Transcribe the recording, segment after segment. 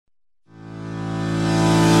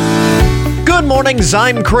Mornings,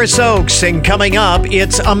 I'm Chris Oakes, and coming up,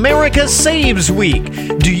 it's America Saves Week.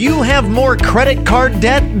 Do you have more credit card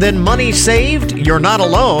debt than money saved? You're not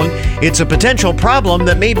alone. It's a potential problem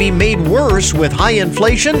that may be made worse with high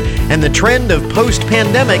inflation and the trend of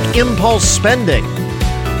post-pandemic impulse spending.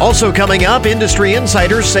 Also coming up, industry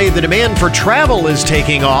insiders say the demand for travel is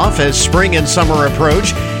taking off as spring and summer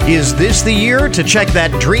approach. Is this the year to check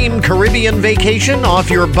that dream Caribbean vacation off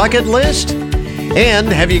your bucket list? And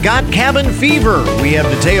have you got cabin fever? We have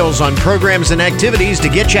details on programs and activities to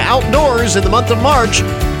get you outdoors in the month of March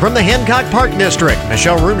from the Hancock Park District.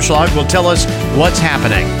 Michelle Rumschlag will tell us what's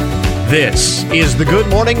happening. This is the Good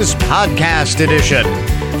Mornings Podcast Edition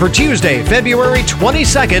for Tuesday, February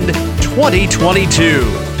 22nd,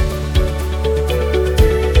 2022.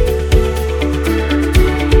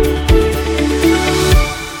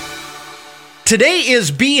 Today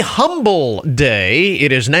is Be Humble Day.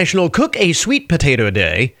 It is National Cook a Sweet Potato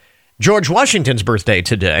Day. George Washington's birthday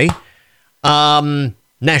today.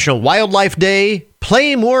 National Wildlife Day.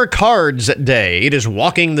 Play More Cards Day. It is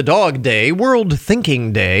Walking the Dog Day. World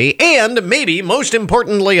Thinking Day. And maybe most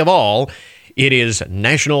importantly of all, it is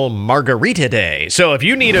National Margarita Day. So if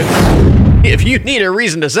you need a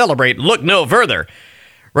reason to celebrate, look no further.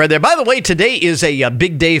 Right there. By the way, today is a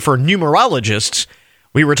big day for numerologists.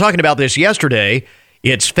 We were talking about this yesterday.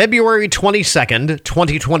 It's February 22nd,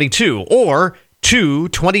 2022, or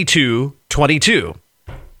 2/22/22.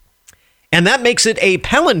 And that makes it a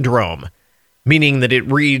palindrome, meaning that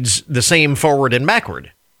it reads the same forward and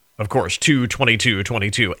backward. Of course,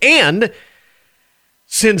 2/22/22. And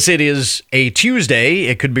since it is a Tuesday,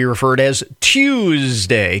 it could be referred as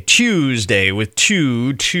Tuesday. Tuesday with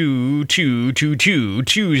 2/2/2/2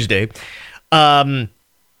 Tuesday.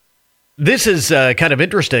 This is kind of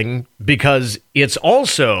interesting because it's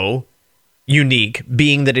also unique,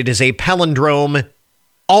 being that it is a palindrome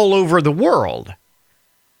all over the world.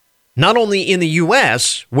 Not only in the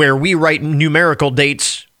U.S., where we write numerical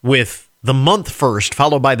dates with the month first,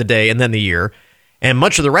 followed by the day, and then the year, and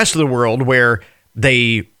much of the rest of the world where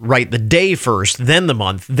they write the day first, then the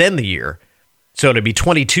month, then the year. So it'd be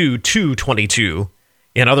 22/2/22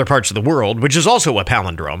 in other parts of the world, which is also a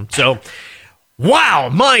palindrome. So wow,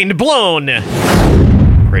 mind blown.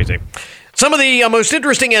 Crazy. Some of the most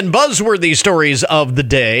interesting and buzzworthy stories of the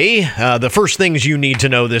day. The first things you need to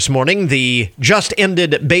know this morning, the just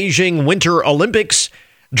ended Beijing Winter Olympics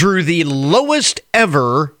drew the lowest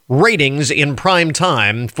ever ratings in prime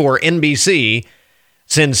time for NBC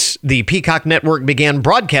since the Peacock Network began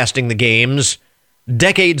broadcasting the games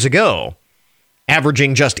decades ago,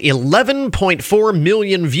 averaging just 11.4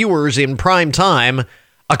 million viewers in prime time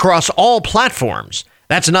across all platforms.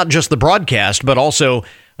 That's not just the broadcast, but also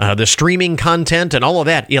the streaming content and all of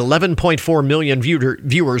that. 11.4 million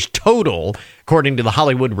viewers total, according to The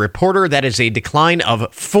Hollywood Reporter. That is a decline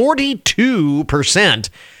of 42%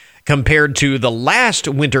 compared to the last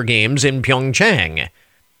Winter Games in Pyeongchang,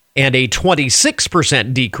 and a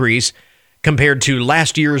 26% decrease compared to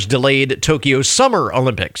last year's delayed Tokyo Summer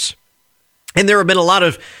Olympics. And there have been a lot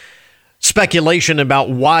of speculation about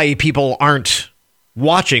why people aren't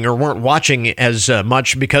watching or weren't watching as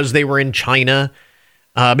much, because they were in China,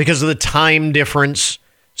 because of the time difference.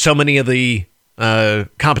 So many of the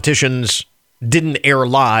competitions didn't air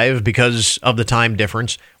live because of the time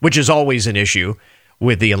difference, which is always an issue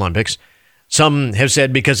with the Olympics. Some have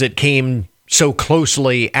said because it came so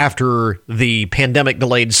closely after the pandemic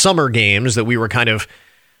delayed Summer Games that we were kind of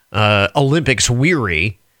Olympics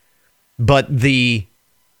weary. But the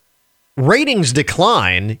ratings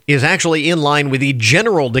decline is actually in line with the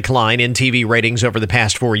general decline in TV ratings over the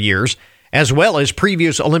past 4 years, as well as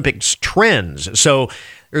previous Olympics trends. So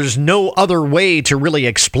there's no other way to really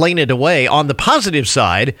explain it away. On the positive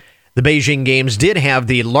side, the Beijing Games did have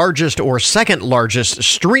the largest or second largest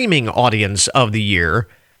streaming audience of the year,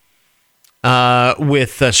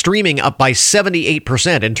 with streaming up by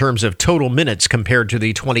 78% in terms of total minutes compared to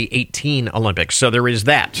the 2018 Olympics. So there is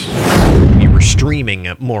that. We were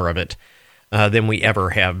streaming more of it than we ever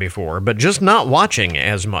have before, but just not watching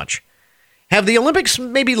as much. Have the Olympics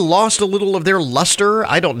maybe lost a little of their luster?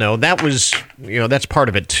 I don't know. That was, that's part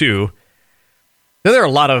of it too. Now, there are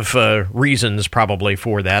a lot of reasons probably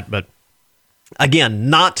for that, but again,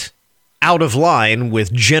 not out of line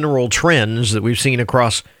with general trends that we've seen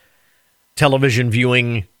across television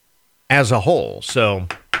viewing as a whole. So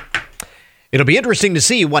it'll be interesting to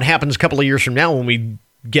see what happens a couple of years from now when we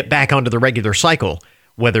get back onto the regular cycle,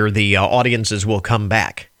 whether the audiences will come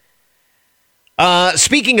back.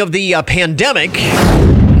 Speaking of the pandemic,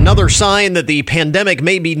 another sign that the pandemic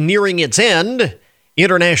may be nearing its end,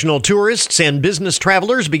 international tourists and business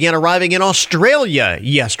travelers began arriving in Australia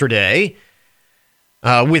yesterday.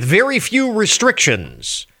 with very few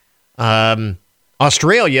restrictions.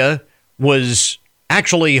 Australia was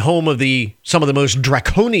actually home of some of the most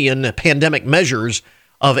draconian pandemic measures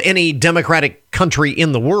of any democratic country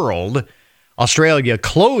in the world. Australia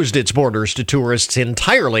closed its borders to tourists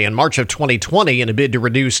entirely in March of 2020 in a bid to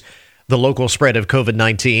reduce the local spread of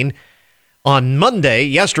COVID-19. On Monday,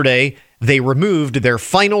 yesterday, they removed their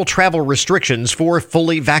final travel restrictions for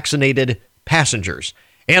fully vaccinated passengers.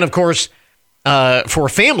 And of course, for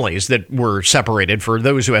families that were separated, for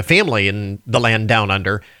those who have family in the land down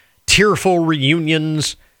under, tearful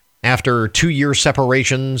reunions after 2-year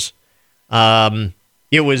separations.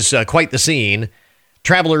 It was quite the scene.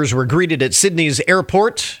 Travelers were greeted at Sydney's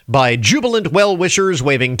airport by jubilant well-wishers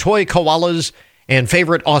waving toy koalas and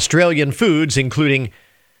favorite Australian foods, including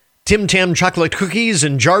Tim Tam chocolate cookies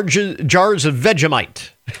and jars of Vegemite.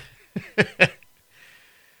 We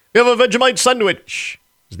have a Vegemite sandwich,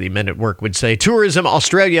 as the men at work would say. Tourism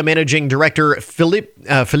Australia Managing Director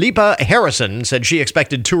Philippa Harrison said she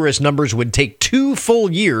expected tourist numbers would take 2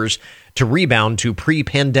 full years to rebound to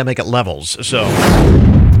pre-pandemic levels. So,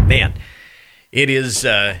 man, it's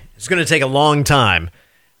going to take a long time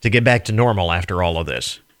to get back to normal after all of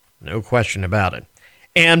this. No question about it.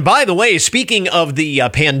 And by the way, speaking of the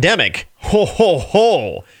pandemic,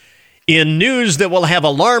 in news that will have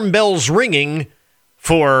alarm bells ringing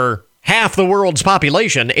for half the world's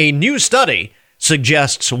population, a new study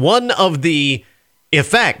suggests one of the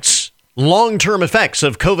long-term effects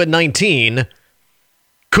of COVID-19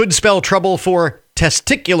 could spell trouble for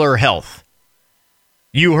testicular health.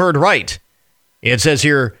 You heard right. It says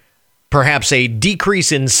here, perhaps a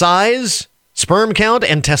decrease in size, sperm count,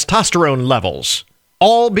 and testosterone levels,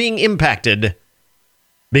 all being impacted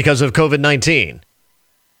because of COVID-19.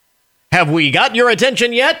 Have we got your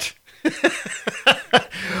attention yet?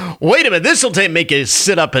 Wait a minute, this will make you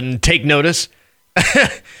sit up and take notice.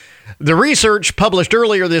 The research published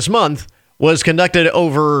earlier this month was conducted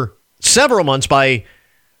over several months by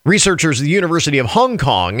researchers at the University of Hong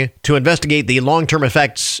Kong to investigate the long-term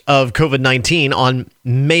effects of COVID-19 on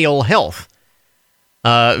male health.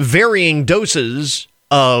 Varying doses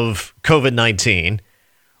of COVID-19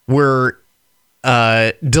 were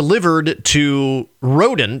delivered to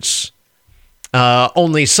rodents,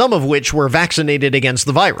 only some of which were vaccinated against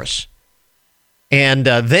the virus. And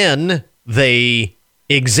then they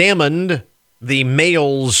examined the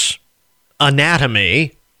male's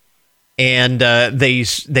anatomy, and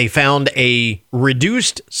they found a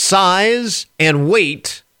reduced size and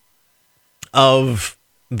weight of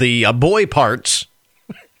the boy parts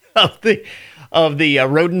of the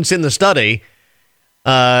rodents in the study.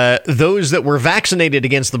 Those that were vaccinated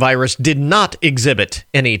against the virus did not exhibit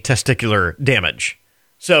any testicular damage.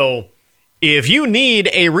 So, if you need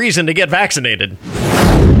a reason to get vaccinated,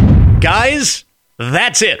 guys,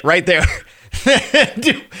 that's it right there.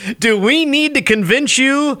 do we need to convince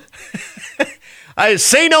you? I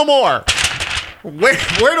say no more. Where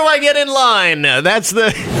do I get in line? That's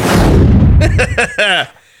the...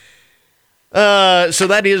 So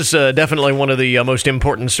that is definitely one of the most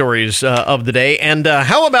important stories of the day. And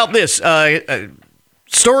how about this?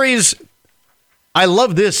 Stories, I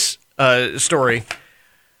love this story.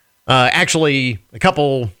 Actually, a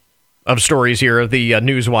couple of stories here, the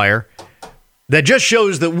Newswire, that just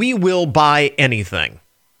shows that we will buy anything.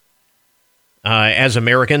 As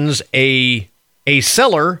Americans, a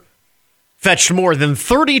seller fetched more than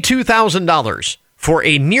 $32,000 for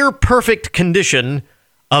a near-perfect condition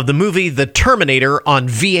of the movie The Terminator on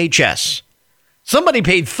VHS. Somebody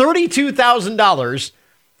paid $32,000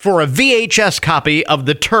 for a VHS copy of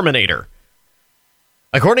The Terminator.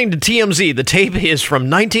 According to TMZ, the tape is from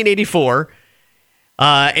 1984,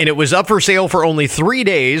 and it was up for sale for only 3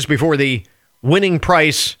 days before the winning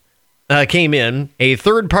price came in. A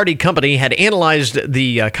third-party company had analyzed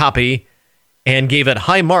the copy and gave it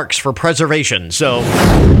high marks for preservation. So,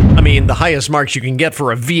 I mean, the highest marks you can get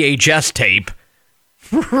for a VHS tape.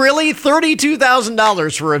 Really?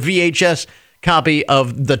 $32,000 for a VHS copy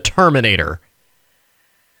of The Terminator.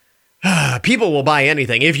 People will buy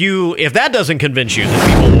anything. If that doesn't convince you that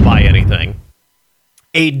people will buy anything.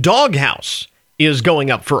 A doghouse is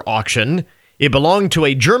going up for auction. It belonged to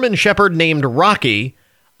a German Shepherd named Rocky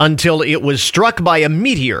until it was struck by a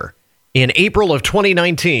meteor in April of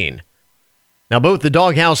 2019. Now, both the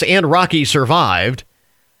doghouse and Rocky survived.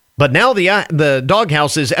 But now the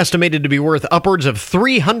doghouse is estimated to be worth upwards of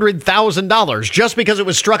 $300,000 just because it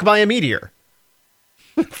was struck by a meteor.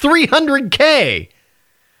 $300K.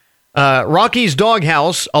 Rocky's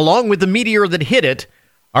doghouse, along with the meteor that hit it,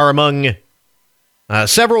 are among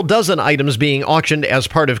Several dozen items being auctioned as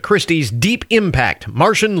part of Christie's Deep Impact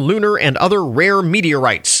Martian, Lunar, and Other Rare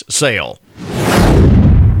Meteorites sale.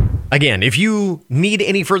 Again, if you need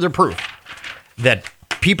any further proof that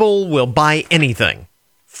people will buy anything,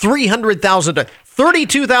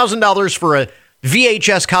 $32,000 for a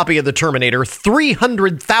VHS copy of The Terminator,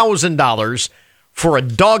 $300,000 for a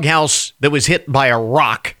doghouse that was hit by a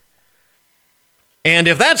rock. And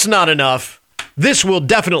if that's not enough, this will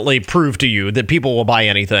definitely prove to you that people will buy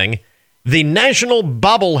anything. The National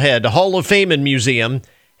Bobblehead Hall of Fame and Museum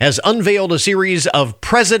has unveiled a series of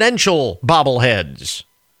presidential bobbleheads.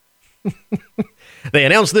 They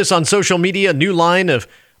announced this on social media, a new line of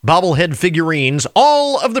bobblehead figurines.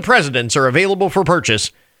 All of the presidents are available for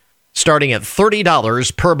purchase, starting at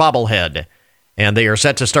 $30 per bobblehead. And they are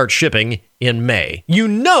set to start shipping in May. You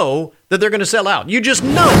know that they're going to sell out. You just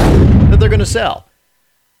know that they're going to sell.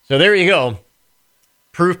 So there you go.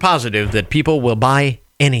 Proof positive that people will buy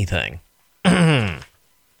anything.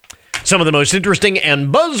 Some of the most interesting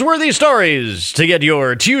and buzzworthy stories to get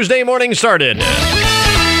your Tuesday morning started.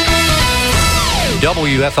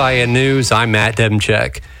 WFIN News, I'm Matt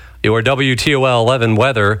Demchek. Your WTOL 11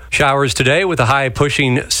 weather. Showers today with a high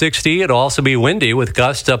pushing 60. It'll also be windy with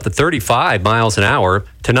gusts up to 35 miles an hour.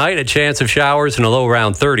 Tonight, a chance of showers and a low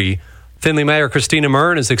around 30. Findlay Mayor Christina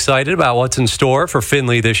Murn is excited about what's in store for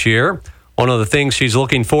Findlay this year. One of the things she's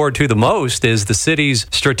looking forward to the most is the city's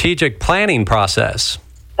strategic planning process.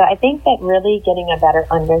 So I think that really getting a better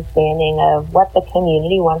understanding of what the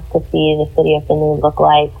community wants to see the city of Findlay look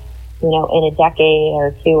like, in a decade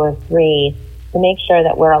or two or three, to make sure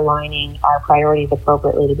that we're aligning our priorities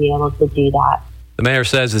appropriately to be able to do that. The mayor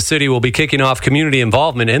says the city will be kicking off community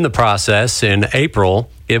involvement in the process in April.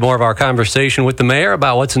 Get more of our conversation with the mayor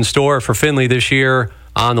about what's in store for Findlay this year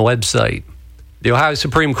on the website. The Ohio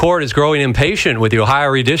Supreme Court is growing impatient with the Ohio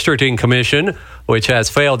Redistricting Commission, which has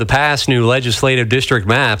failed to pass new legislative district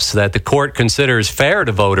maps that the court considers fair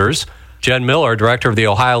to voters. Jen Miller, director of the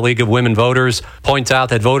Ohio League of Women Voters, points out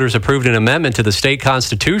that voters approved an amendment to the state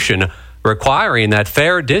constitution requiring that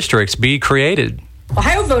fair districts be created.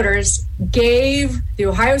 Ohio voters gave the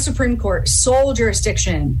Ohio Supreme Court sole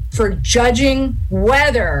jurisdiction for judging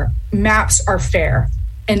whether maps are fair.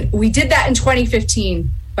 And we did that in 2015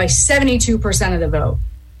 by 72% of the vote.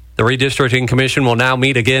 The Redistricting Commission will now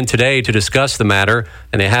meet again today to discuss the matter,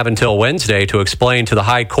 and they have until Wednesday to explain to the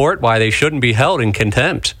High Court why they shouldn't be held in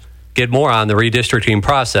contempt. Get more on the redistricting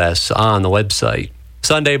process on the website.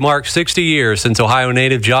 Sunday marks 60 years since Ohio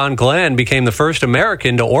native John Glenn became the first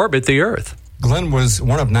American to orbit the Earth. Glenn was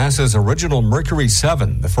one of NASA's original Mercury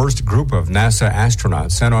 7, the first group of NASA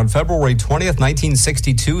astronauts. And on February 20th,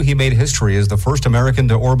 1962, he made history as the first American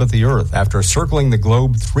to orbit the Earth after circling the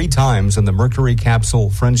globe 3 times in the Mercury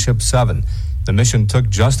capsule Friendship 7. The mission took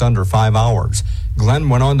just under 5 hours. Glenn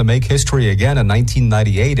went on to make history again in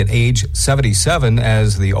 1998 at age 77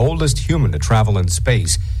 as the oldest human to travel in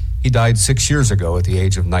space. He died 6 years ago at the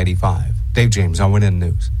age of 95. Dave James, ONN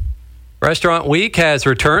News. Restaurant Week has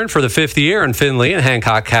returned for the 5th year in Findlay and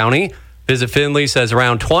Hancock County. Visit Findlay says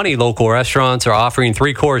around 20 local restaurants are offering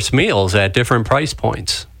 3-course meals at different price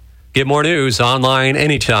points. Get more news online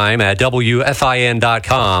anytime at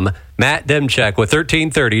WFIN.com. Matt Demchek with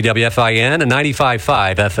 1330 WFIN and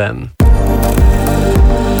 95.5 FM.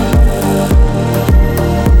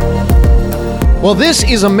 Well, this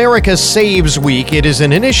is America Saves Week. It is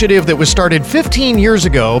an initiative that was started 15 years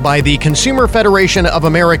ago by the Consumer Federation of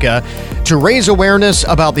America to raise awareness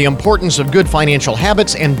about the importance of good financial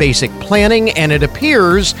habits and basic planning, and it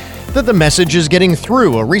appears that the message is getting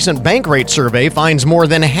through. A recent Bankrate survey finds more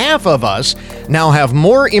than half of us now have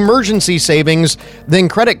more emergency savings than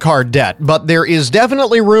credit card debt, but there is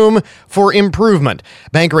definitely room for improvement.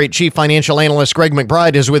 Bankrate Chief Financial Analyst Greg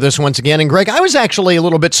McBride is with us once again. And Greg, I was actually a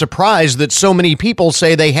little bit surprised that so many people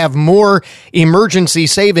say they have more emergency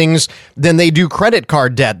savings than they do credit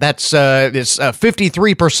card debt. That's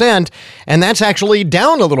 53%, and that's actually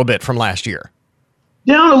down a little bit from last year.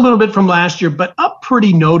 Down a little bit from last year, but up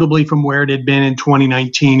pretty notably from where it had been in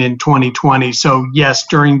 2019 and 2020. So yes,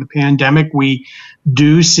 during the pandemic, we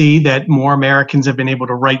do see that more Americans have been able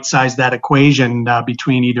to right-size that equation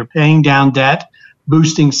between either paying down debt,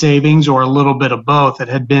 boosting savings, or a little bit of both. It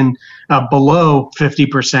had been below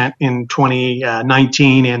 50% in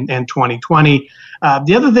 2019 and 2020.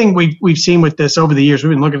 The other thing we've seen with this over the years,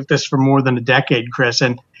 we've been looking at this for more than a decade, Chris,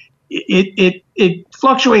 and it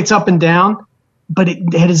fluctuates up and down, but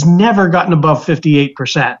it has never gotten above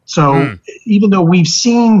 58%. So even though we've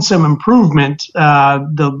seen some improvement,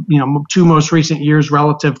 the 2 most recent years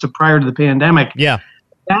relative to prior to the pandemic,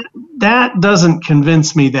 That doesn't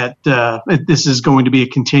convince me that this is going to be a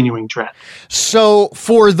continuing trend. So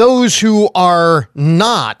for those who are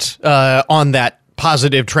not on that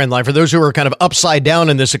positive trend line, for those who are kind of upside down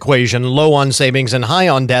in this equation, low on savings and high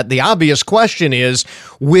on debt, the obvious question is,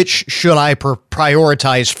 which should I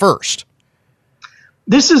prioritize first?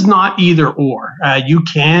 This is not either or. You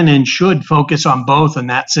can and should focus on both in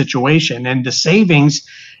that situation. And the savings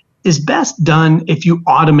is best done if you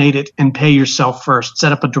automate it and pay yourself first.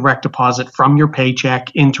 Set up a direct deposit from your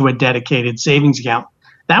paycheck into a dedicated savings account.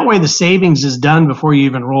 That way the savings is done before you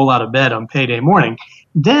even roll out of bed on payday morning.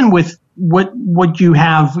 Then with what you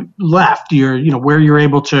have left, where you're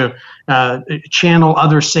able to channel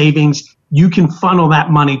other savings, you can funnel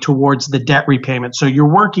that money towards the debt repayment. So you're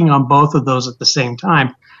working on both of those at the same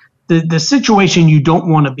time. The situation you don't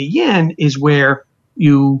want to be in is where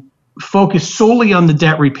you focus solely on the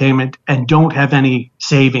debt repayment and don't have any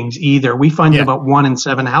savings either. We find that about 1 in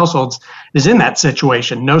 7 households is in that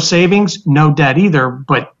situation. No savings, no debt either,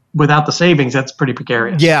 but without the savings, that's pretty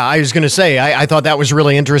precarious. Yeah, I was going to say, I thought that was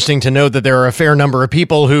really interesting to note that there are a fair number of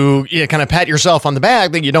people who kind of pat yourself on the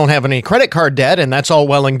back that you don't have any credit card debt, and that's all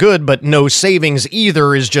well and good, but no savings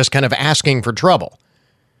either is just kind of asking for trouble.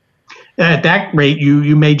 At that rate,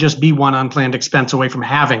 you may just be one unplanned expense away from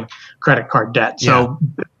having credit card debt. So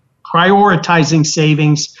prioritizing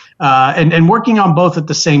savings and working on both at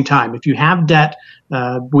the same time. If you have debt,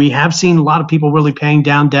 we have seen a lot of people really paying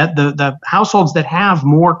down debt. The households that have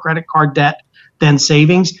more credit card debt than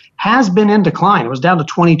savings has been in decline. It was down to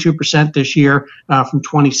 22% this year from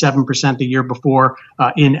 27% the year before.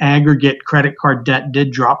 In aggregate, credit card debt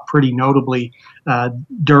did drop pretty notably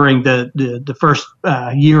during the first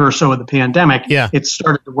year or so of the pandemic. Yeah. It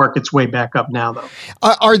started to work its way back up now, though.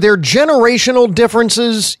 Are there generational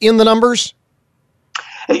differences in the numbers?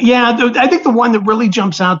 Yeah, I think the one that really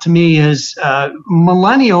jumps out to me is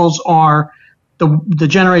millennials are the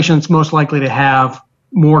generation that's most likely to have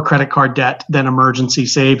more credit card debt than emergency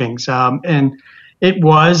savings. And it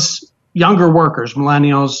was younger workers,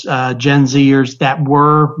 millennials, Gen Zers, that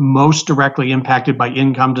were most directly impacted by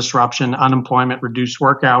income disruption, unemployment, reduced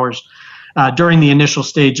work hours during the initial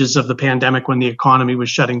stages of the pandemic when the economy was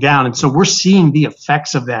shutting down. And so we're seeing the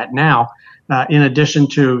effects of that now. In addition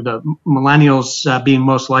to the millennials being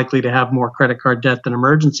most likely to have more credit card debt than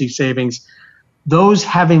emergency savings, those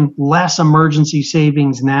having less emergency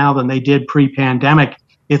savings now than they did pre-pandemic,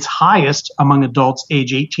 it's highest among adults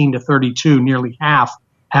age 18 to 32. Nearly half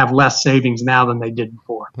have less savings now than they did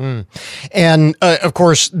before. And of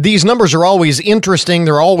course, these numbers are always interesting.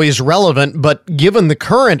 They're always relevant. But given the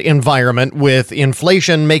current environment with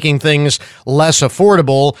inflation making things less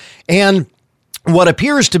affordable and what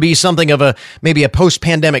appears to be something of maybe a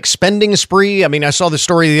post-pandemic spending spree. I mean, I saw the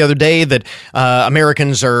story the other day that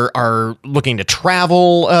Americans are looking to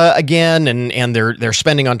travel again, and they're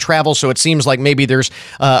spending on travel. So it seems like maybe there's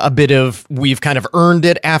a bit of we've kind of earned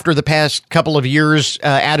it after the past couple of years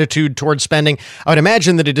attitude towards spending. I would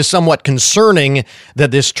imagine that it is somewhat concerning that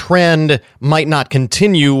this trend might not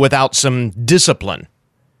continue without some discipline.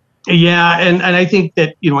 Yeah, and I think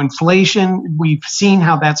that, inflation, we've seen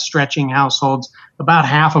how that's stretching households. About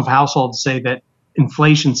half of households say that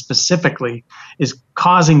inflation specifically is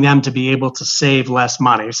causing them to be able to save less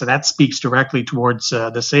money. So that speaks directly towards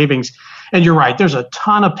the savings. And you're right, there's a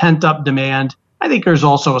ton of pent-up demand. I think there's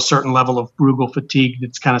also a certain level of frugal fatigue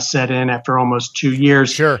that's kind of set in after almost 2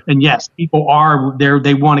 years. Sure. And yes, people are there.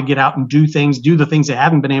 They want to get out and do the things they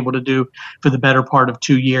haven't been able to do for the better part of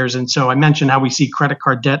 2 years. And so I mentioned how we see credit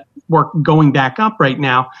card debt work going back up right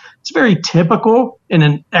now. It's very typical in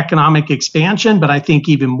an economic expansion, but I think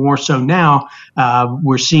even more so now,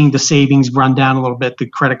 we're seeing the savings run down a little bit, the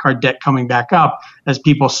credit card debt coming back up as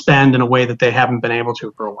people spend in a way that they haven't been able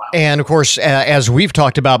to for a while. And of course, as we've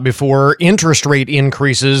talked about before, interest rate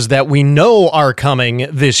increases that we know are coming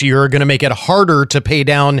this year are going to make it harder to pay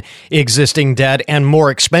down existing debt and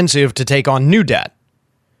more expensive to take on new debt.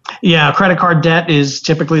 Yeah, credit card debt is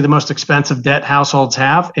typically the most expensive debt households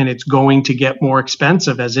have, and it's going to get more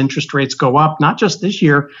expensive as interest rates go up, not just this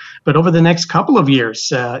year, but over the next couple of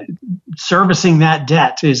years. Servicing that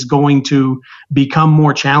debt is going to become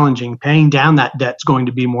more challenging. Paying down that debt is going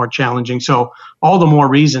to be more challenging. So all the more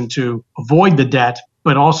reason to avoid the debt,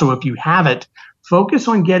 but also if you have it, focus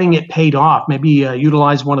on getting it paid off. Maybe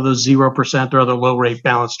utilize one of those 0% or other low rate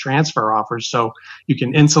balance transfer offers so you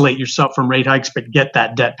can insulate yourself from rate hikes, but get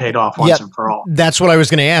that debt paid off once and for all. That's what I was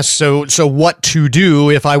going to ask. So what to do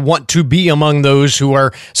if I want to be among those who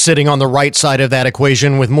are sitting on the right side of that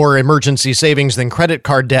equation with more emergency savings than credit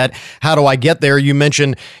card debt? How do I get there? You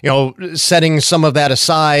mentioned, setting some of that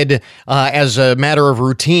aside as a matter of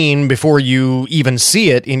routine before you even see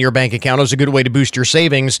it in your bank account is a good way to boost your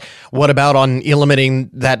savings. What about on eliminating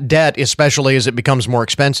that debt, especially as it becomes more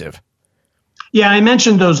expensive? Yeah, I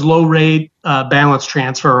mentioned those low rate balance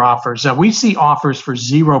transfer offers. We see offers for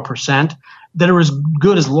 0% that are as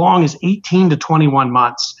good as long as 18 to 21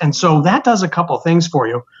 months. And so that does a couple of things for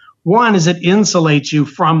you. One is it insulates you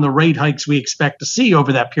from the rate hikes we expect to see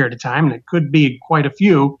over that period of time, and it could be quite a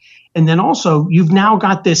few. And then also, you've now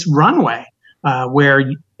got this runway where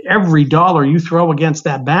every dollar you throw against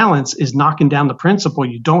that balance is knocking down the principal.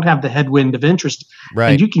 You don't have the headwind of interest.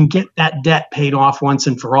 Right. And you can get that debt paid off once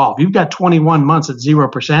and for all. If you've got 21 months at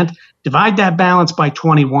 0%, divide that balance by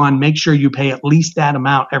 21. Make sure you pay at least that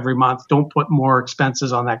amount every month. Don't put more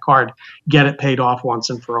expenses on that card. Get it paid off once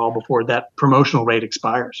and for all before that promotional rate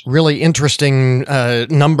expires. Really interesting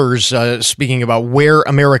numbers speaking about where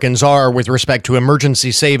Americans are with respect to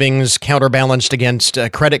emergency savings counterbalanced against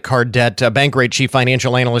credit card debt. Bankrate Chief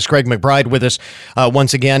Financial Analyst Greg McBride with us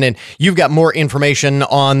once again. And you've got more information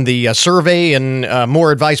on the survey and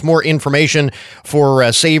more advice, more information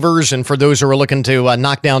for savers and for those who are looking to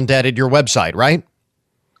knock down debt at your website, right?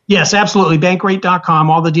 Yes, absolutely. Bankrate.com,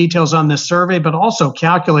 all the details on this survey, but also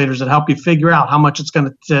calculators that help you figure out how much it's going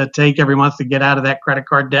to take every month to get out of that credit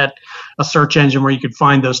card debt, a search engine where you can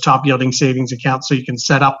find those top yielding savings accounts so you can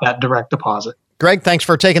set up that direct deposit. Greg, thanks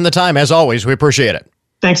for taking the time. As always, we appreciate it.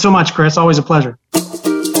 Thanks so much, Chris. Always a pleasure.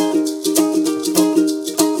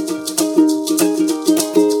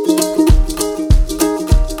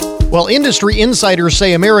 Well, industry insiders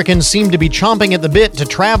say Americans seem to be chomping at the bit to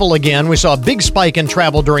travel again. We saw a big spike in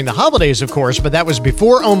travel during the holidays, of course, but that was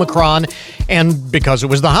before Omicron and because it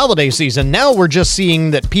was the holiday season. Now we're just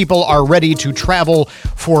seeing that people are ready to travel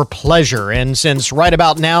for pleasure. And since right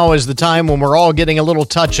about now is the time when we're all getting a little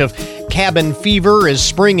touch of cabin fever as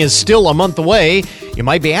spring is still a month away, you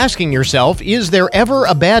might be asking yourself, is there ever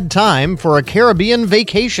a bad time for a Caribbean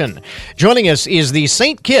vacation? Joining us is the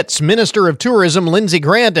St. Kitts Minister of Tourism, Lindsay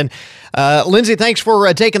Grant. And Lindsay, thanks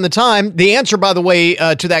for taking the time. The answer, by the way,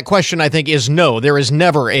 to that question, I think, is no. There is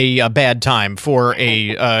never a bad time for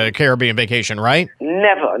a Caribbean vacation, right?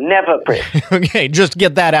 Never, Chris. Okay, just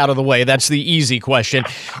get that out of the way. That's the easy question.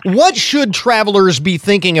 What should travelers be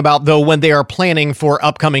thinking about, though, when they are planning for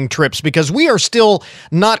upcoming trips? Because we are still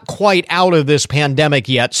not quite out of this pandemic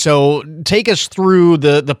yet. So take us through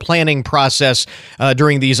the planning process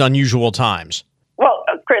during these unusual times. Well,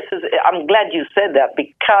 Chris, I'm glad you said that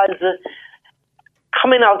because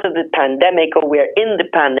coming out of the pandemic, or we're in the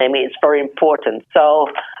pandemic, is very important. So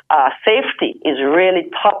safety is really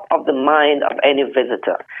top of the mind of any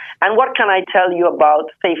visitor. And what can I tell you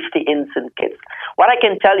about safety in St. Kitts? What I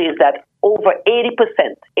can tell you is that over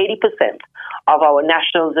 80% of our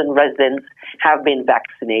nationals and residents have been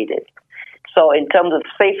vaccinated. So in terms of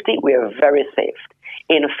safety, we are very safe.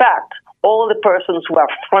 In fact, all the persons who are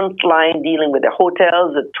frontline dealing with the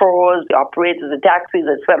hotels, the tours, the operators, the taxis,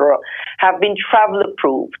 etc., have been travel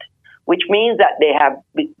approved, which means that they have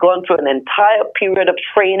gone through an entire period of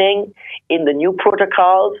training in the new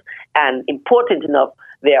protocols, and important enough,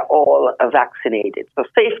 they're all vaccinated. So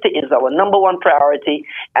safety is our number one priority,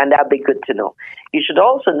 and that'd be good to know. You should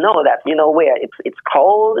also know that, where it's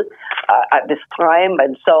cold at this time,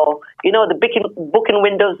 and so, the booking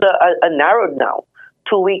windows are narrowed now.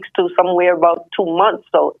 2 weeks to somewhere about 2 months.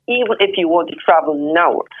 So even if you want to travel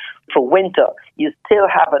now for winter, you still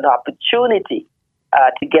have an opportunity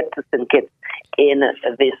to get to St. Kitts in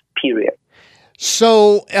this period.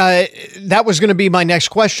 So that was going to be my next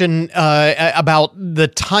question about the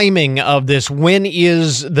timing of this. When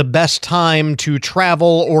is the best time to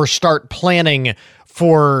travel or start planning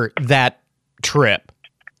for that trip?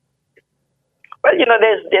 Well,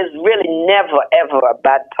 there's really never, ever a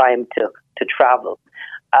bad time to travel.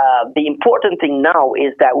 The important thing now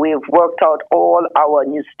is that we've worked out all our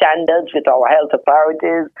new standards with our health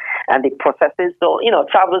authorities and the processes. So,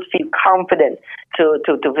 travelers feel confident to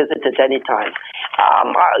visit at any time.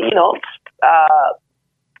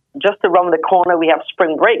 Just around the corner, we have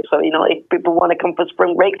spring break. So, if people want to come for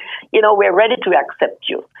spring break, we're ready to accept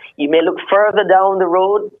you. You may look further down the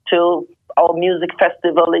road to our music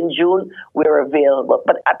festival in June. We're available.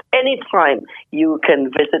 But at any time, you can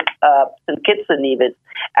visit St. Kitts and Nevis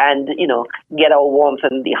and, get our warmth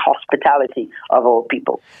and the hospitality of our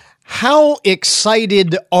people. How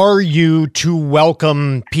excited are you to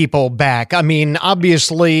welcome people back? I mean,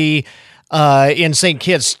 obviously, in St.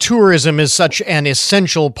 Kitts, tourism is such an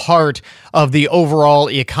essential part of the overall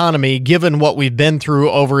economy, given what we've been through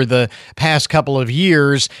over the past couple of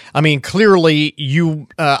years. I mean, clearly, you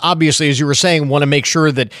obviously, as you were saying, want to make sure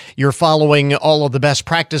that you're following all of the best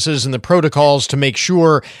practices and the protocols to make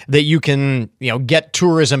sure that you can, get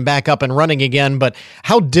tourism back up and running again. But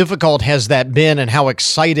how difficult has that been, and how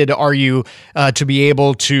excited are you to be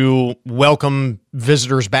able to welcome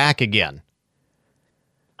visitors back again?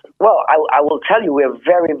 Well, I will tell you, we're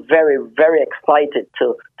very, very, very excited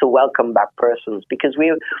to welcome back persons, because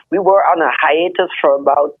we were on a hiatus for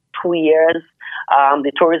about 2 years.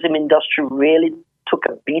 The tourism industry really took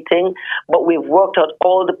a beating, but we've worked out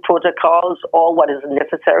all the protocols, all what is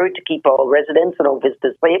necessary to keep our residents and our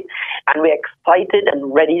visitors safe, and we're excited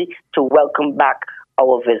and ready to welcome back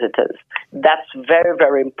our visitors. That's very,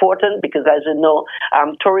 very important, because, as you know,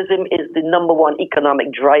 tourism is the number one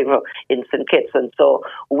economic driver in St. Kitts. And so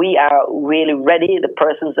we are really ready. The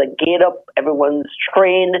persons are geared up. Everyone's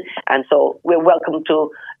trained. And so we're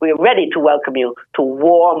ready to welcome you to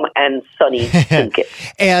warm and sunny St. Kitts.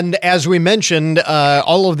 And as we mentioned,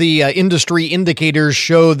 all of the industry indicators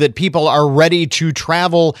show that people are ready to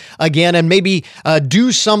travel again and maybe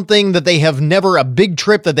do something that they have never, a big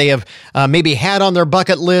trip that they have maybe had on their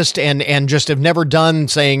bucket list and just have never done,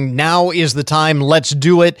 saying now is the time, let's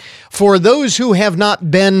do it. For those who have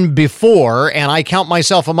not been before, and I count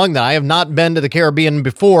myself among them, I have not been to the Caribbean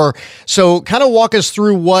before, so kind of walk us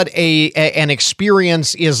through what an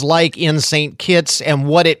experience is like in St. Kitts and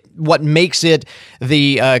what makes it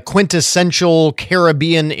the quintessential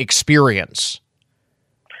Caribbean experience.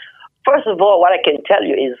 First of all, what I can tell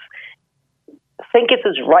you is St. Kitts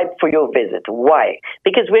is ripe for your visit. Why?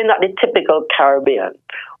 Because we're not the typical Caribbean.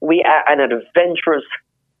 We are an adventurous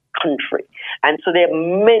country. And so there are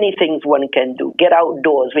many things one can do. Get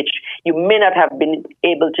outdoors, which you may not have been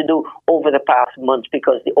able to do over the past months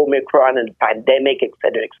because the Omicron and pandemic, et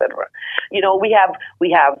cetera, et cetera. We have,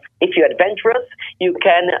 if you're adventurous, you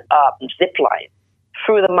can zip line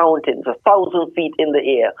through the mountains, 1,000 feet in the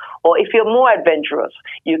air. Or if you're more adventurous,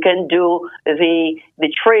 you can do the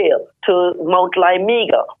trail to Mount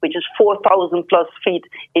Laimiga, which is 4,000 plus feet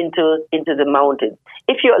into the mountains.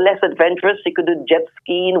 If you're less adventurous, you could do jet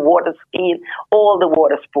skiing, water skiing, all the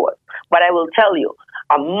water sports. But I will tell you,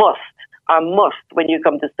 a must when you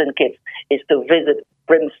come to St. Kitts is to visit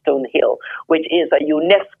Brimstone Hill, which is a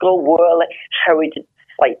UNESCO World Heritage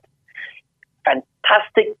Site.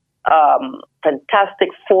 Fantastic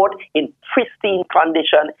fort in pristine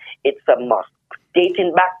condition. It's a must,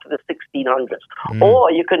 dating back to the 1600s.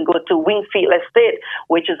 Or you can go to Wingfield Estate,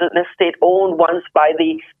 which is an estate owned once by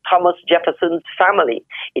the Thomas Jefferson's family.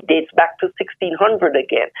 It dates back to 1600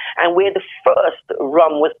 again, and where the first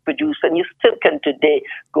rum was produced, and you still can today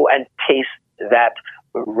go and taste that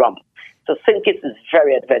rum. So St. Kitts is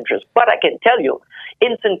very adventurous. But I can tell you,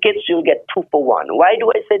 in St. Kitts, you'll get 2 for 1. Why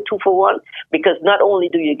do I say 2 for 1? Because not only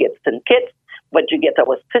do you get St. Kitts, but you get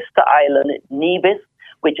our sister island, Nevis,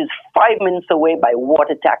 which is 5 minutes away by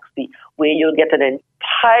water taxi, where you'll get an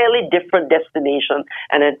entirely different destination,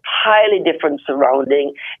 an entirely different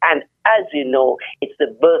surrounding. And as you know, it's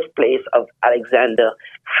the birthplace of Alexander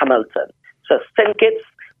Hamilton. So St. Kitts,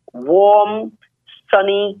 warm,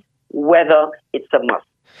 sunny weather, it's a must.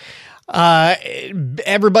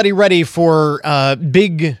 Everybody ready for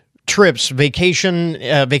big trips,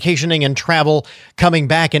 vacationing and travel coming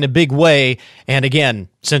back in a big way. And again,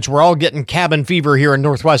 since we're all getting cabin fever here in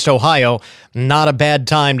Northwest Ohio, not a bad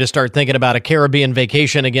time to start thinking about a Caribbean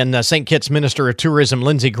vacation. Again, St. Kitts Minister of Tourism,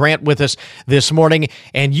 Lindsay Grant, with us this morning.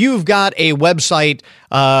 And you've got a website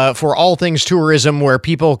for all things tourism where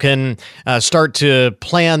people can start to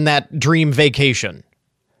plan that dream vacation.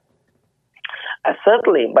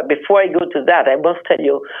 Certainly, but before I go to that, I must tell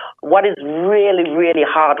you what is really, really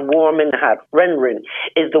heartwarming, heart-rendering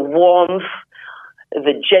is the warmth,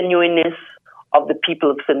 the genuineness of the people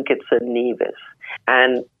of St. Kitts and Nevis,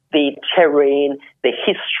 and the terrain, the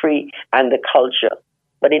history, and the culture.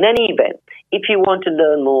 But in any event, if you want to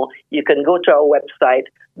learn more, you can go to our website,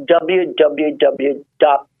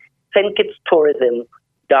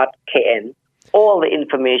 www.stkittstourism.kn. All the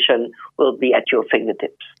information will be at your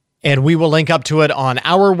fingertips. And we will link up to it on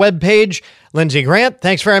our webpage. Lindsay Grant,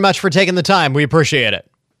 thanks very much for taking the time. We appreciate it.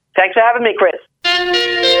 Thanks for having me, Chris.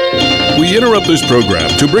 We interrupt this program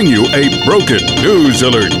to bring you a broken news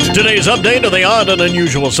alert. Today's update of the odd and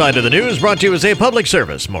unusual side of the news brought to you as a public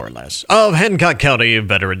service, more or less, of Hancock County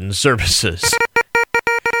Veterans Services.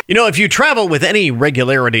 You know, if you travel with any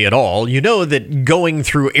regularity at all, you know that going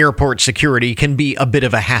through airport security can be a bit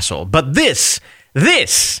of a hassle. But this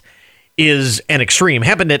is an extreme.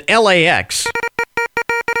 Happened at LAX.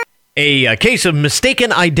 A case of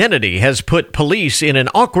mistaken identity has put police in an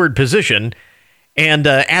awkward position and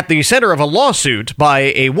at the center of a lawsuit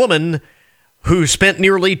by a woman who spent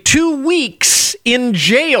nearly 2 weeks in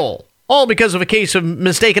jail, all because of a case of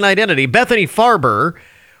mistaken identity. Bethany Farber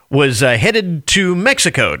was headed to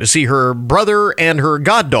Mexico to see her brother and her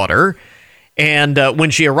goddaughter. And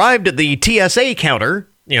when she arrived at the TSA counter,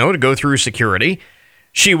 to go through security,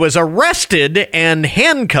 she was arrested and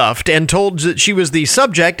handcuffed and told that she was the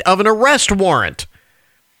subject of an arrest warrant.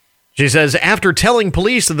 She says after telling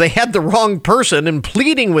police that they had the wrong person and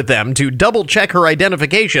pleading with them to double-check her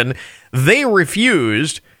identification, they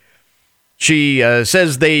refused. She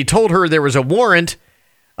says they told her there was a warrant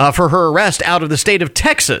for her arrest out of the state of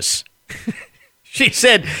Texas. She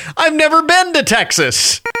said, "I've never been to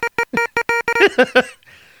Texas."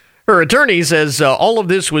 Her attorney says all of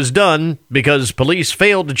this was done because police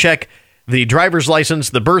failed to check the driver's license,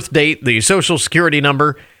 the birth date, the social security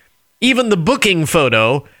number, even the booking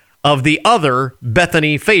photo of the other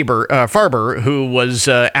Bethany Farber, who was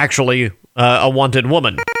actually a wanted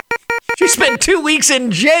woman. She spent 2 weeks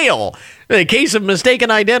in jail in a case of mistaken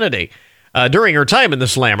identity. During her time in the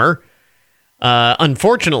slammer,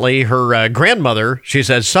 unfortunately, her grandmother, she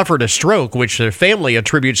says, suffered a stroke, which their family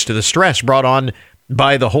attributes to the stress brought on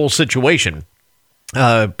by the whole situation.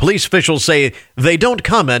 Police officials say they don't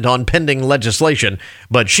comment on pending legislation,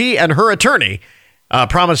 but she and her attorney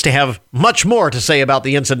promised to have much more to say about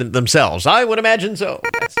the incident themselves. I would imagine so.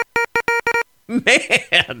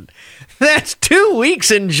 Man, that's 2 weeks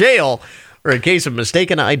in jail for a case of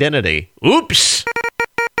mistaken identity. Oops.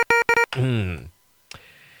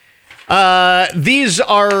 These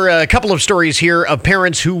are a couple of stories here of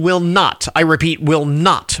parents who will not, I repeat, will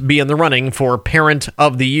not be in the running for Parent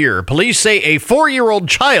of the Year. Police say a 4-year-old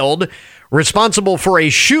child responsible for a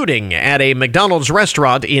shooting at a McDonald's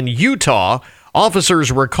restaurant in Utah.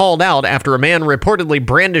 Officers were called out after a man reportedly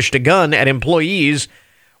brandished a gun at employees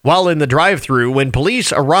while in the drive-thru. When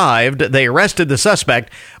police arrived, they arrested the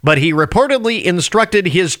suspect, but he reportedly instructed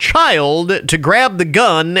his child to grab the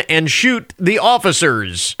gun and shoot the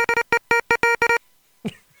officers.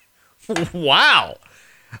 Wow.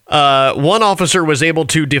 One officer was able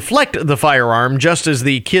to deflect the firearm just as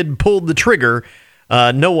the kid pulled the trigger.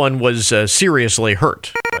 No one was seriously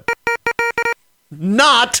hurt.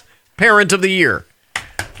 Not Parent of the Year.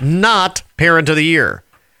 Not Parent of the Year.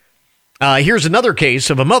 Here's another case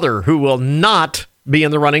of a mother who will not be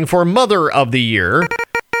in the running for Mother of the Year.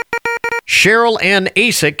 Cheryl Ann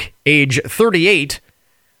Asick, age 38,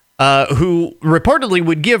 who reportedly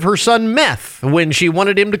would give her son meth when she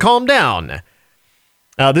wanted him to calm down.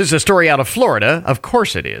 This is a story out of Florida. Of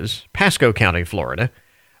course it is. Pasco County, Florida.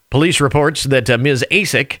 Police reports that Ms.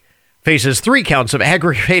 Asick faces 3 counts of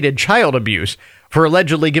aggravated child abuse for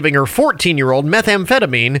allegedly giving her 14-year-old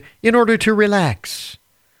methamphetamine in order to relax.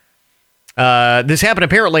 This happened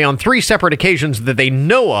apparently on 3 separate occasions that they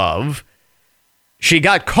know of. She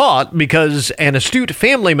got caught because an astute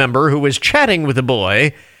family member who was chatting with the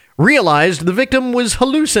boy realized the victim was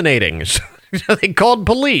hallucinating. So they called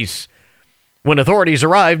police. When authorities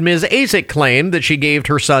arrived, Ms. Asick claimed that she gave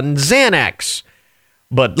her son Xanax,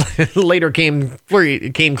 but later came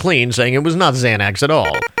clean, saying it was not Xanax at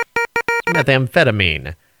all.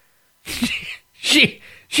 Methamphetamine. She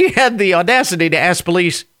had the audacity to ask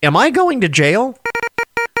police, "Am I going to jail?"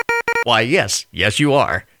 Why, yes. Yes, you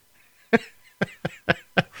are.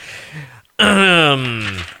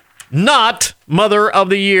 Not Mother of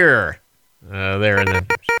the Year. There and then.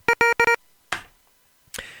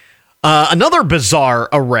 Another bizarre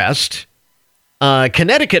arrest.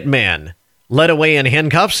 Connecticut man led away in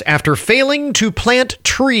handcuffs after failing to plant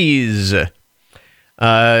trees.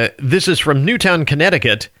 This is from Newtown,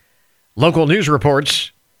 Connecticut. Local news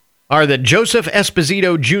reports are that Joseph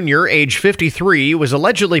Esposito Jr., age 53, was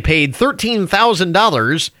allegedly paid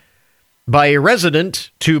 $13,000 by a resident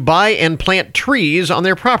to buy and plant trees on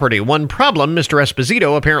their property. One problem, Mr.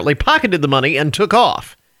 Esposito apparently pocketed the money and took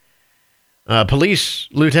off. Police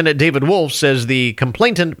Lieutenant David Wolf says the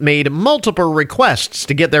complainant made multiple requests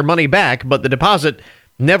to get their money back, but the deposit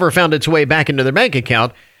never found its way back into their bank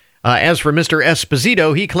account. As for Mr.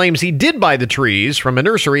 Esposito, he claims he did buy the trees from a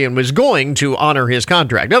nursery and was going to honor his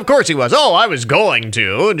contract. Of course he was. Oh, I was going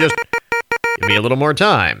to. Just give me a little more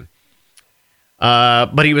time.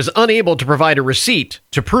 But he was unable to provide a receipt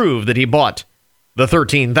to prove that he bought the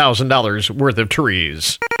 $13,000 worth of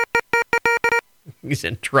trees. He's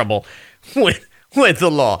in trouble with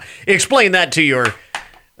the law. Explain that to your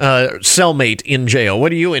cellmate in jail.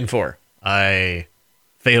 What are you in for? I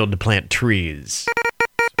failed to plant trees.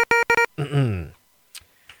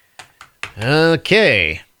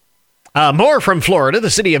 Okay. More from Florida. The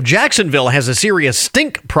city of Jacksonville has a serious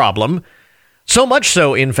stink problem. So much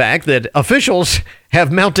so, in fact, that officials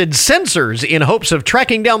have mounted sensors in hopes of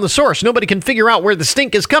tracking down the source. Nobody can figure out where the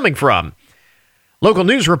stink is coming from. Local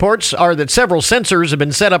news reports are that several sensors have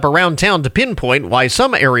been set up around town to pinpoint why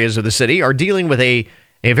some areas of the city are dealing with a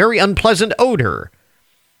very unpleasant odor.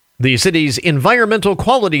 The city's Environmental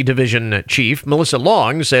Quality Division chief, Melissa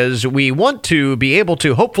Long, says, "We want to be able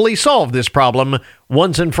to hopefully solve this problem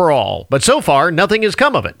once and for all. But so far, nothing has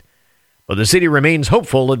come of it. But the city remains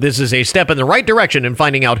hopeful that this is a step in the right direction in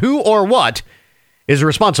finding out who or what is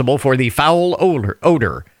responsible for the foul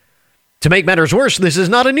odor. To make matters worse, this is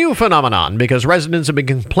not a new phenomenon because residents have been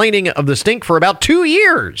complaining of the stink for about 2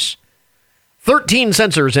 years. 13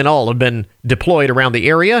 sensors in all have been deployed around the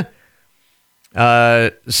area.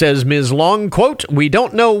 Says Ms. Long, quote, "We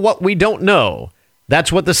don't know what we don't know.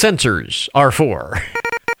 That's what the sensors are for."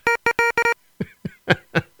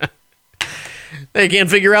 They can't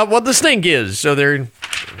figure out what the stink is, so they're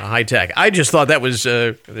high tech. I just thought that was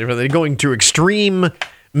they're going to extreme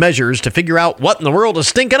measures to figure out what in the world is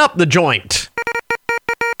stinking up the joint.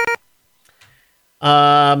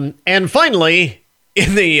 And finally,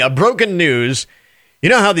 in the broken news, you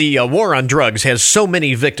know how the war on drugs has so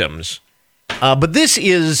many victims, but this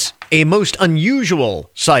is a most unusual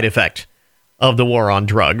side effect of the war on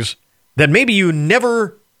drugs that maybe you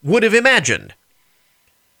never would have imagined.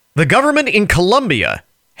 The government in Colombia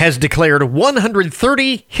has declared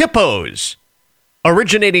 130 hippos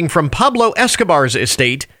originating from Pablo Escobar's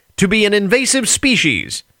estate to be an invasive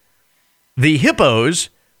species. The hippos,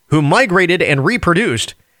 who migrated and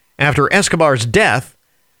reproduced after Escobar's death,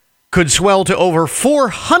 could swell to over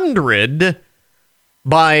 400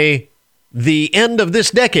 by the end of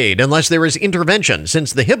this decade unless there is intervention.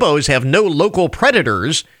 Since the hippos have no local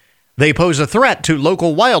predators, they pose a threat to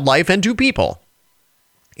local wildlife and to people.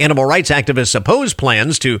 Animal rights activists oppose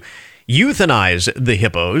plans to euthanize the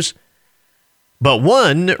hippos, but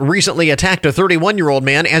one recently attacked a 31-year-old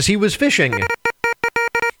man as he was fishing.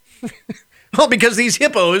 Well, because these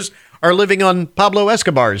hippos are living on Pablo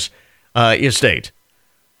Escobar's estate.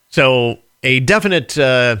 So a definite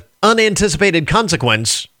unanticipated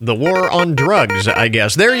consequence, the war on drugs, I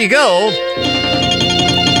guess. There you go.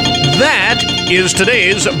 That is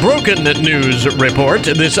today's Broken News Report.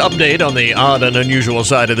 This update on the odd and unusual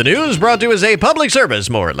side of the news brought to you as a public service,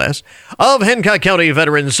 more or less, of Hancock County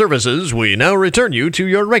Veterans Services. We now return you to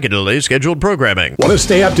your regularly scheduled programming. Want to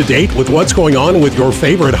stay up to date with what's going on with your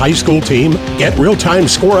favorite high school team? Get real-time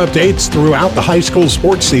score updates throughout the high school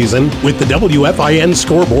sports season with the WFIN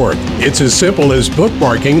scoreboard. It's as simple as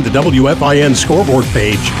bookmarking the WFIN scoreboard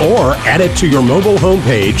page or add it to your mobile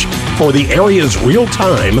homepage for the area's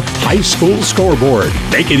real-time high school scoreboard.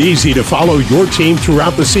 Make it easy to follow your team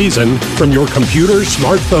throughout the season from your computer,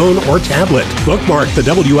 smartphone, or tablet. Bookmark the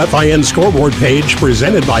WFIN scoreboard page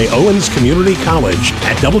presented by Owens Community College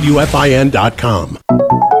at WFIN.com.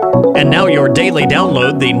 And now your daily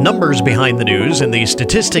download, the numbers behind the news and the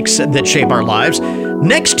statistics that shape our lives.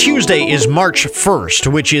 Next Tuesday is March 1st,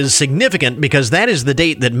 which is significant because that is the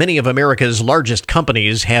date that many of America's largest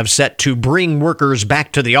companies have set to bring workers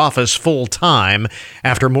back to the office full time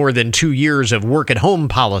after more than 2 years of work-at-home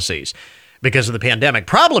policies because of the pandemic.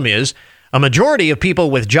 Problem is, a majority of people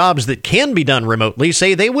with jobs that can be done remotely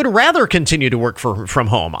say they would rather continue to work from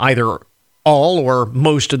home, either all or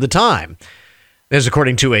most of the time. As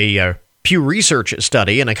according to a Pew Research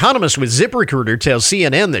study, an economist with ZipRecruiter tells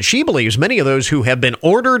CNN that she believes many of those who have been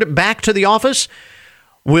ordered back to the office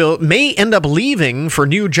may end up leaving for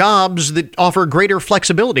new jobs that offer greater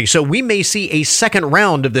flexibility. So we may see a second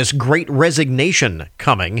round of this great resignation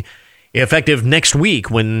coming, effective next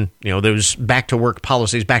week when those back to work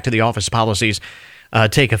policies, back to the office policies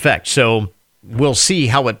take effect. So we'll see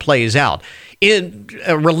how it plays out. In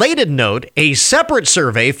a related note, a separate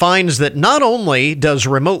survey finds that not only does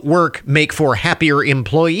remote work make for happier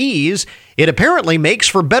employees, it apparently makes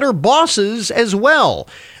for better bosses as well.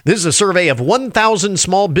 This is a survey of 1,000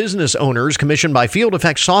 small business owners commissioned by Field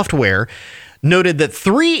Effects Software, noted that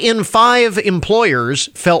 3 in 5 employers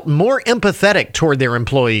felt more empathetic toward their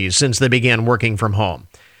employees since they began working from home.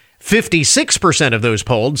 56% of those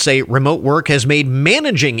polled say remote work has made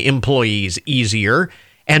managing employees easier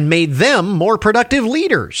and made them more productive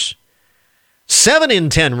leaders. 7 in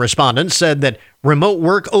 10 respondents said that remote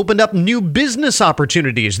work opened up new business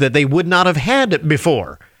opportunities that they would not have had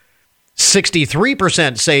before.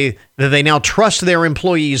 63% say that they now trust their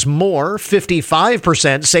employees more.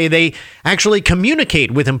 55% say they actually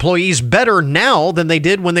communicate with employees better now than they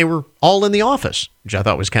did when they were all in the office, which I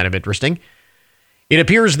thought was kind of interesting. It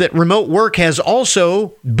appears that remote work has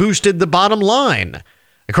also boosted the bottom line.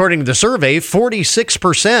 According to the survey,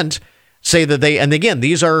 46% say that they, and again,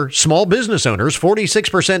 these are small business owners,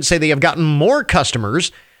 46% say they have gotten more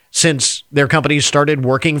customers since their companies started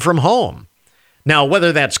working from home. Now,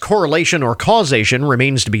 whether that's correlation or causation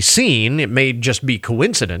remains to be seen. It may just be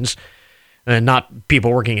coincidence, not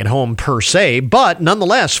people working at home per se, but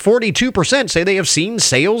nonetheless, 42% say they have seen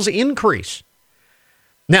sales increase.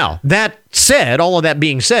 Now, that said, all of that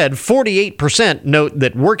being said, 48% note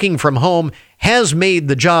that working from home has made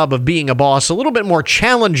the job of being a boss a little bit more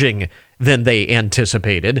challenging than they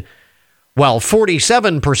anticipated, while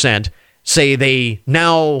 47% say they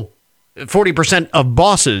now, 40% of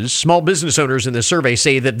bosses, small business owners in the survey,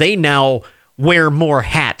 say that they now wear more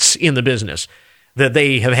hats in the business, that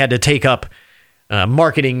they have had to take up some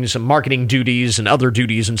marketing duties and other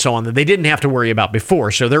duties and so on that they didn't have to worry about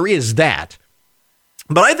before. So there is that.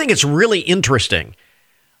 But I think it's really interesting.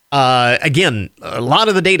 Again, a lot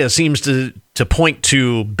of the data seems to point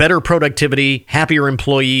to better productivity, happier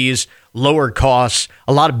employees, lower costs,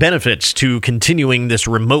 a lot of benefits to continuing this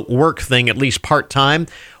remote work thing, at least part-time.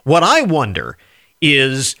 What I wonder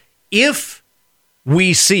is if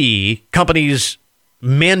we see companies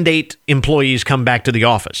mandate employees come back to the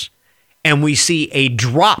office and we see a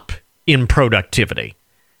drop in productivity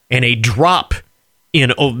and a drop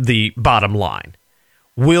in the bottom line,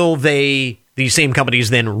 will these same companies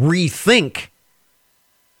then rethink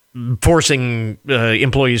forcing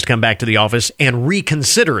employees to come back to the office and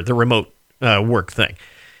reconsider the remote work thing?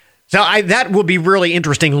 So that will be really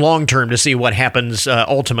interesting long term to see what happens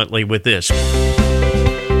ultimately with this.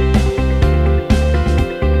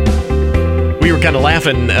 We were kind of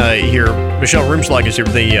laughing here. Michelle Rumschlag is here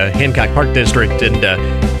from the Hancock Park District,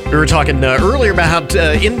 and we were talking earlier about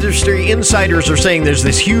how industry insiders are saying there's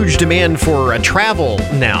this huge demand for travel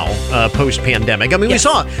now post-pandemic. I mean, yes.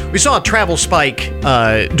 we saw a travel spike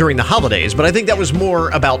during the holidays, but I think that was more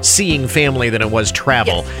about seeing family than it was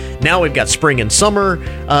travel. Yes. Now we've got spring and summer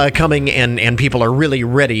coming, and people are really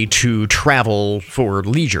ready to travel for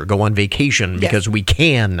leisure, go on vacation, because we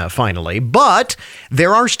can finally. But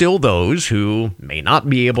there are still those who may not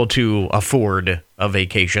be able to afford a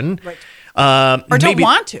vacation. Right. Or don't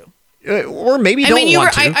want to. Or maybe don't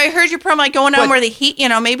want to. I heard your promo going on where the heat,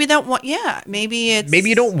 maybe don't want, maybe it's... Maybe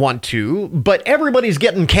you don't want to, but everybody's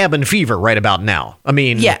getting cabin fever right about now. I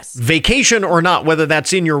mean, yes. Vacation or not, whether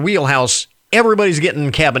that's in your wheelhouse, everybody's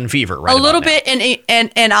getting cabin fever right a little bit,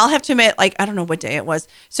 and I'll have to admit, I don't know what day it was.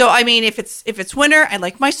 So, I mean, if it's winter, I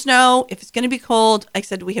like my snow. If it's going to be cold, like I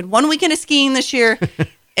said, we had one weekend of skiing this year.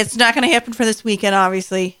 It's not going to happen for this weekend,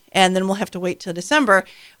 obviously, and then we'll have to wait till December.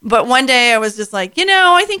 But one day I was just like,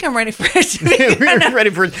 I think I'm ready for it. Ready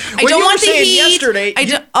for it. I don't want the heat. Yesterday,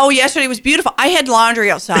 yesterday was beautiful. I had laundry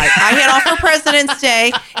outside. I had off for President's Day.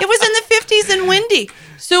 It was in the 50s and windy.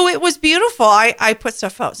 So it was beautiful. I put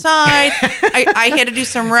stuff outside. I had to do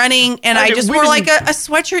some running, and I just wore like a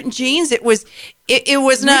sweatshirt and jeans. It was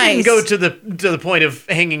nice. We didn't go to the point of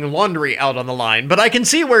hanging laundry out on the line, but I can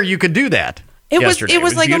see where you could do that. It was like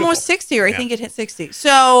beautiful. Almost 60, or I think it hit 60.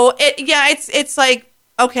 So it's like,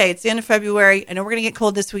 okay, it's the end of February. I know we're gonna get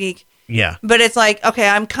cold this week. Yeah. But it's like, okay,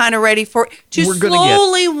 I'm kind of ready for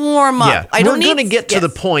slowly warm up. Yeah. We're going to get to the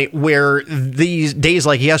point where these days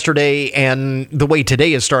like yesterday and the way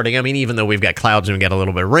today is starting, I mean, even though we've got clouds and we got a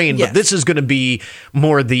little bit of rain, but this is going to be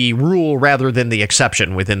more the rule rather than the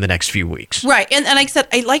exception within the next few weeks. Right. And like I said,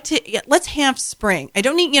 I like to, let's have spring. I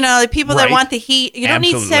don't need, the people that want the heat, you don't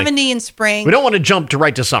need 70 in spring. We don't want to jump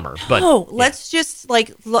right to summer. But let's just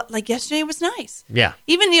like yesterday was nice. Yeah.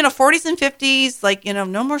 Even, 40s and 50s,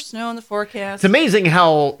 no more snow in the forecast. It's amazing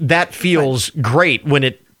how that feels great when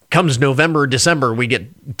it comes November, December. We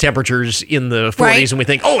get temperatures in the 40s and we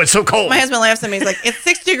think, it's so cold. My husband laughs at me. He's like, it's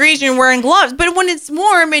 6 degrees and you're wearing gloves. But when it's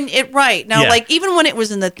warm and now, even when it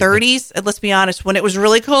was in the 30s, let's be honest, when it was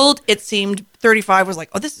really cold, it seemed 35 was like,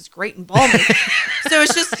 oh, this is great and balmy. So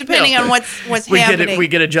it's just depending on what's happening. We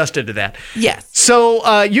get adjusted to that. Yes.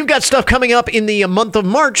 So you've got stuff coming up in the month of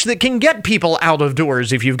March that can get people out of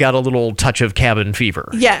doors if you've got a little touch of cabin fever.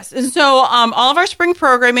 Yes. And so all of our spring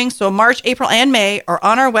programming, so March, April, and May, are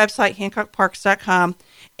on our website, HancockParks.com.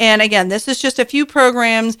 And again, this is just a few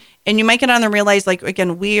programs, and you might get on there and realize,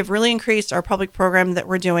 we have really increased our public program that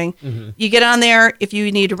we're doing. Mm-hmm. You get on there. If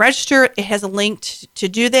you need to register, it has a link to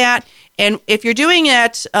do that. And if you're doing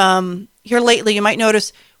it here lately, you might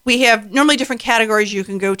notice we have normally different categories you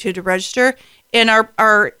can go to register. in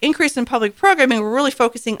our increase in public programming, we're really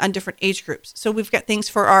focusing on different age groups. So we've got things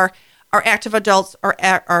for our active adults, our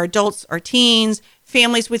adults, our teens,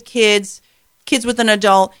 families with kids with an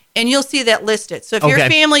adult, and you'll see that listed. So if you're a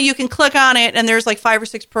family, you can click on it, and there's like 5 or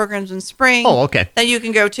 6 programs in spring that you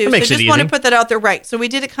can go to. That makes so it just want to easy. put that out there, right? So we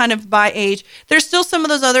did it kind of by age. There's still some of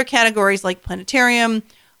those other categories like planetarium,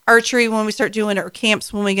 archery when we start doing it, or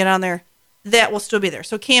camps when we get on there. That will still be there.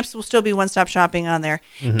 So camps will still be one-stop shopping on there.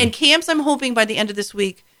 And camps, I'm hoping by the end of this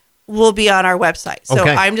week, will be on our website. So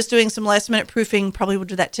I'm just doing some last-minute proofing. Probably will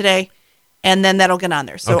do that today. And then that'll get on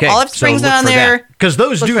there. So Olive Springs on there. Because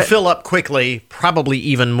those do fill up quickly, probably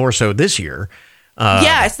even more so this year.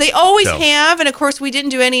 Yes, they always have. And of course, we didn't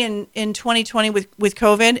do any in 2020 with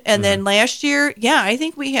COVID. And then last year, I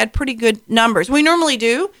think we had pretty good numbers. We normally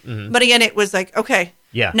do. But again, it was like, okay,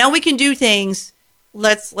 now we can do things.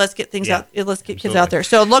 Let's get things out. Let's get kids out there.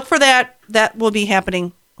 So look for that. That will be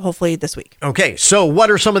happening hopefully this week. Okay, so what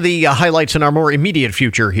are some of the highlights in our more immediate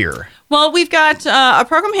future here? Well, we've got a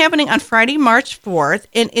program happening on Friday, March 4th,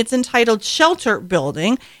 and it's entitled Shelter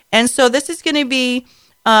Building. And so this is going to be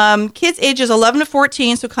kids ages 11 to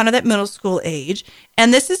 14, so kind of that middle school age.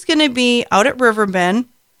 And this is going to be out at Riverbend.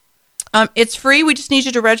 It's free. We just need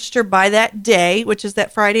you to register by that day, which is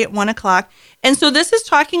that Friday at 1 o'clock. And so this is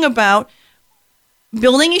talking about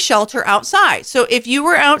building a shelter outside. So if you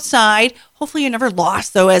were outside, hopefully you're never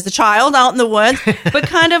lost, though, as a child out in the woods, but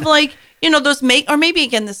kind of like, those or maybe,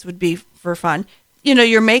 again, this would be for fun,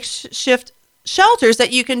 your makeshift shelters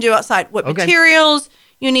that you can do outside. What materials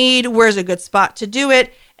you need, where's a good spot to do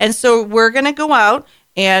it. And so we're going to go out,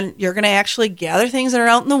 and you're going to actually gather things that are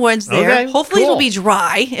out in the woods there. Hopefully it'll be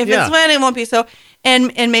dry. If it's wet, it won't be so.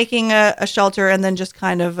 And making a shelter, and then just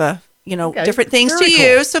kind of different things to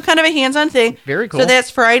use. So kind of a hands-on thing. Very cool. So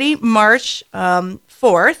that's Friday, March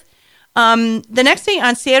 4th. The next day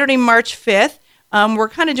on Saturday, March 5th, we're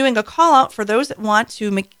kind of doing a call out for those that want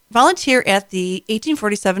to volunteer at the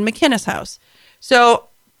 1847 McInnes House. So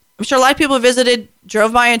I'm sure a lot of people visited,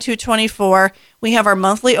 drove by on 224. We have our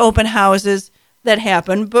monthly open houses that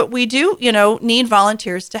happen, but we do, need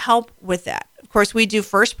volunteers to help with that. Of course, we do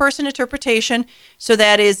first-person interpretation, so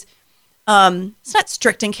that is it's not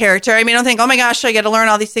strict in character. I mean, don't think, oh my gosh, I got to learn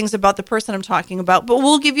all these things about the person I'm talking about. But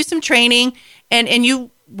we'll give you some training, and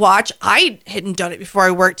you watch. I hadn't done it before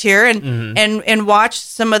I worked here, and watch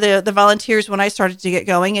some of the volunteers when I started to get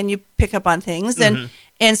going, and you pick up on things.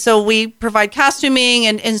 And so we provide costuming,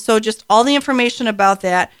 and so just all the information about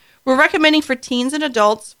that. We're recommending for teens and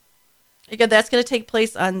adults. Again, that's going to take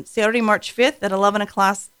place on Saturday, March 5th at 11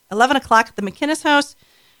 o'clock at the McInnes House.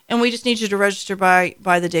 And we just need you to register by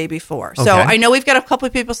the day before. So I know we've got a couple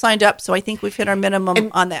of people signed up, so I think we've hit our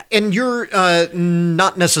minimum on that. And you're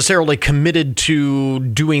not necessarily committed to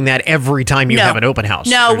doing that every time you have an open house.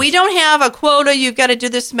 No, we don't have a quota. You've got to do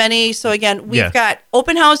this many. So again, we've got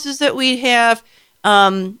open houses that we have.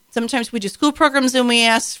 Sometimes we do school programs, and we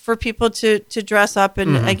ask for people to dress up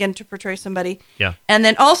and, again, to portray somebody. Yeah. And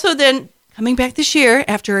then also coming back this year,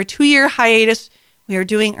 after a 2-year hiatus, we are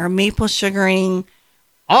doing our maple sugaring.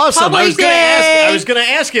 Awesome. I was going to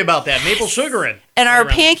ask you about that, maple sugaring. And our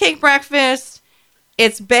pancake breakfast,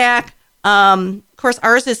 it's back. Of course,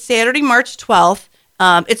 ours is Saturday, March 12th.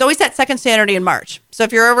 It's always that second Saturday in March. So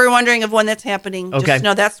if you're ever wondering of when that's happening, just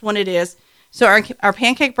know that's when it is. So our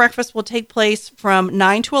pancake breakfast will take place from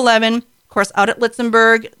 9 to 11. Of course, out at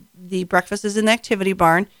Litzenberg, the breakfast is in the activity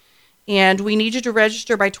barn. And we need you to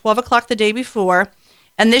register by 12 o'clock the day before.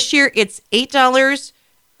 And this year, it's $8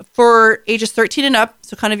 for ages 13 and up,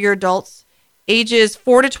 so kind of your adults. Ages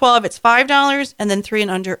 4 to 12, it's $5, and then 3 and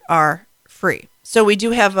under are free. So we do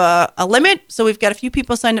have a limit, so we've got a few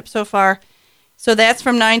people signed up so far. So that's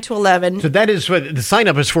from 9 to 11. So that is what the sign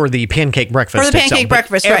up is for the pancake breakfast. For the pancake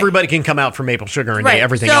breakfast, right. Everybody can come out for maple sugar and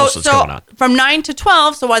everything else that's going on. From 9 to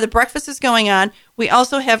 12, so while the breakfast is going on, we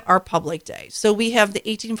also have our public day. So we have the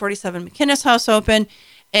 1847 McInnes House open,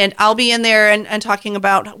 and I'll be in there and talking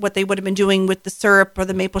about what they would have been doing with the syrup or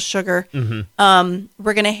the maple sugar. We're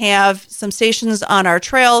going to have some stations on our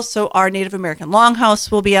trails. So our Native American Longhouse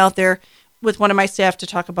will be out there with one of my staff to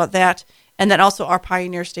talk about that. And then also our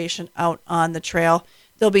Pioneer Station out on the trail.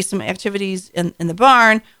 There'll be some activities in the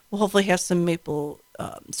barn. We'll hopefully have some maple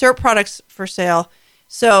syrup products for sale.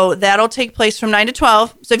 So that'll take place from 9 to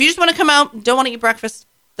 12. So if you just want to come out, don't want to eat breakfast,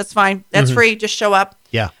 that's fine. That's free. Just show up.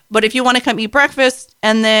 Yeah. But if you want to come eat breakfast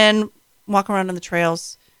and then walk around on the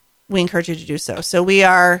trails, we encourage you to do so. So we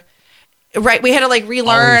are right. We had to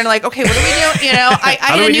relearn. Okay, what do we do?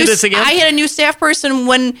 I had a new staff person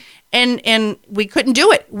and we couldn't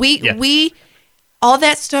do it. We all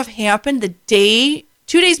that stuff happened the day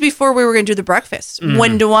 2 days before we were going to do the breakfast.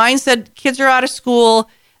 When DeWine said kids are out of school,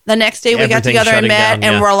 the next day we got together and met,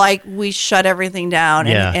 and we're like, we shut everything down.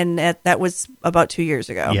 And that was about 2 years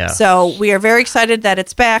ago. Yeah. So we are very excited that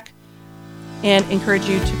it's back and encourage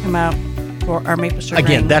you to come out for our maple sugar.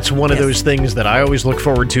 Again, that's one of those things that I always look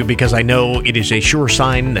forward to because I know it is a sure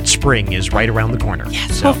sign that spring is right around the corner.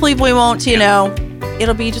 Yes. So. Hopefully we won't,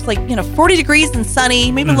 it'll be just 40 degrees and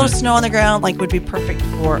sunny, maybe a little snow on the ground, would be perfect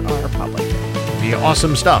for our public. Be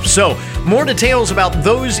awesome stuff. So, more details about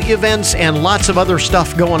those events and lots of other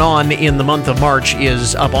stuff going on in the month of March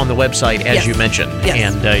is up on the website, as you mentioned.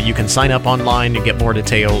 Yes. And you can sign up online and get more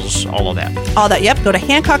details, all of that. All that, yep. Go to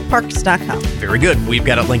HancockParks.com. Very good. We've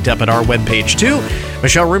got it linked up at our webpage, too.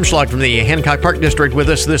 Michelle Rumschlag from the Hancock Park District with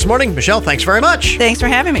us this morning. Michelle, thanks very much. Thanks for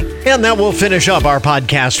having me. And that will finish up our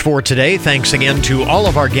podcast for today. Thanks again to all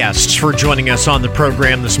of our guests for joining us on the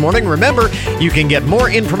program this morning. Remember, you can get more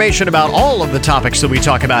information about all of the topics that we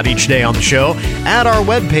talk about each day on the show at our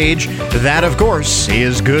webpage. That, of course,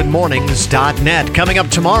 is goodmornings.net. Coming up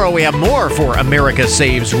tomorrow, we have more for America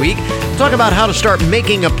Saves Week. Talk about how to start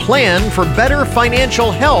making a plan for better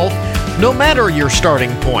financial health, no matter your starting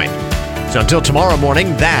point. So until tomorrow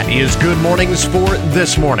morning, that is Good Mornings for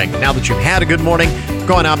this morning. Now that you've had a good morning,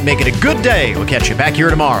 go on out and make it a good day. We'll catch you back here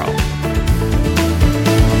tomorrow.